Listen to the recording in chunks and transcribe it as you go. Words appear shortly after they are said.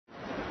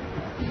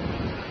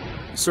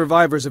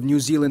Survivors of New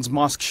Zealand's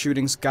mosque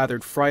shootings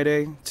gathered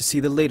Friday to see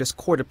the latest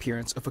court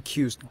appearance of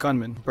accused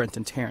gunman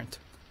Brenton Tarrant.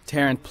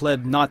 Tarrant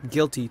pled not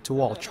guilty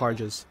to all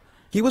charges.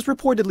 He was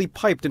reportedly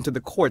piped into the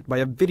court by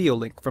a video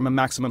link from a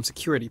maximum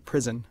security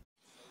prison.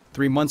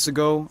 3 months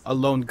ago, a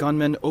lone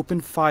gunman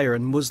opened fire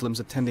on Muslims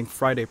attending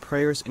Friday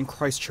prayers in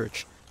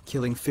Christchurch,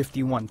 killing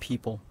 51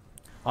 people.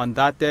 On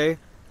that day,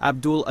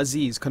 Abdul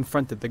Aziz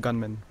confronted the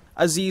gunman.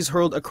 Aziz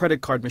hurled a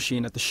credit card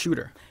machine at the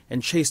shooter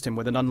and chased him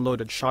with an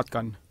unloaded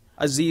shotgun.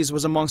 Aziz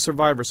was among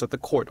survivors at the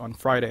court on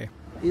Friday.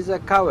 He's a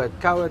coward.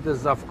 Coward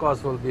is, of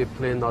course, will be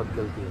plain not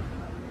guilty.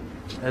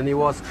 And he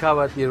was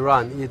coward, he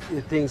ran. He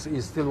thinks he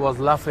still was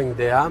laughing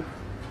there,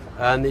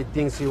 and he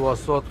thinks he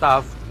was so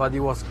tough, but he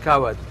was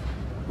coward.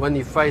 When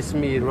he faced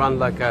me, he ran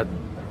like a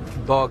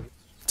dog.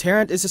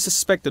 Tarrant is a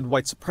suspected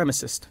white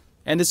supremacist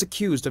and is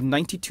accused of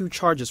 92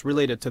 charges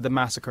related to the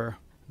massacre.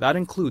 That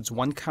includes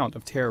 1 count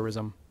of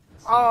terrorism.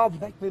 Oh,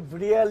 make me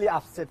really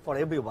upset for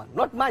everyone,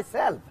 not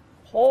myself.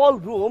 Whole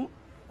room,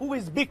 who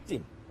is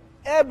victim?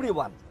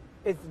 Everyone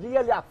is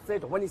really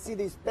upset when you see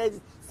this face,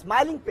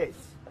 smiling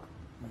face.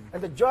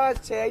 And the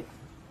judge say,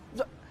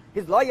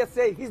 his lawyer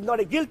say he's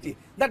not guilty.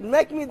 That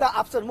make me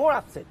more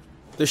upset.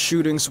 The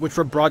shootings, which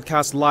were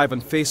broadcast live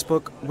on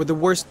Facebook, were the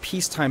worst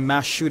peacetime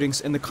mass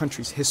shootings in the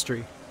country's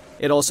history.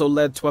 It also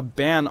led to a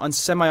ban on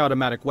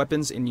semi-automatic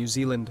weapons in New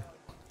Zealand.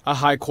 A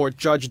High Court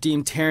judge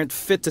deemed Tarrant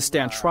fit to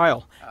stand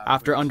trial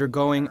after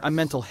undergoing a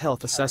mental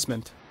health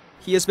assessment.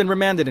 He has been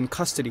remanded in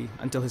custody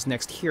until his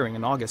next hearing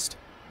in August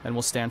and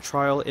will stand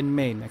trial in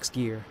May next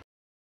year.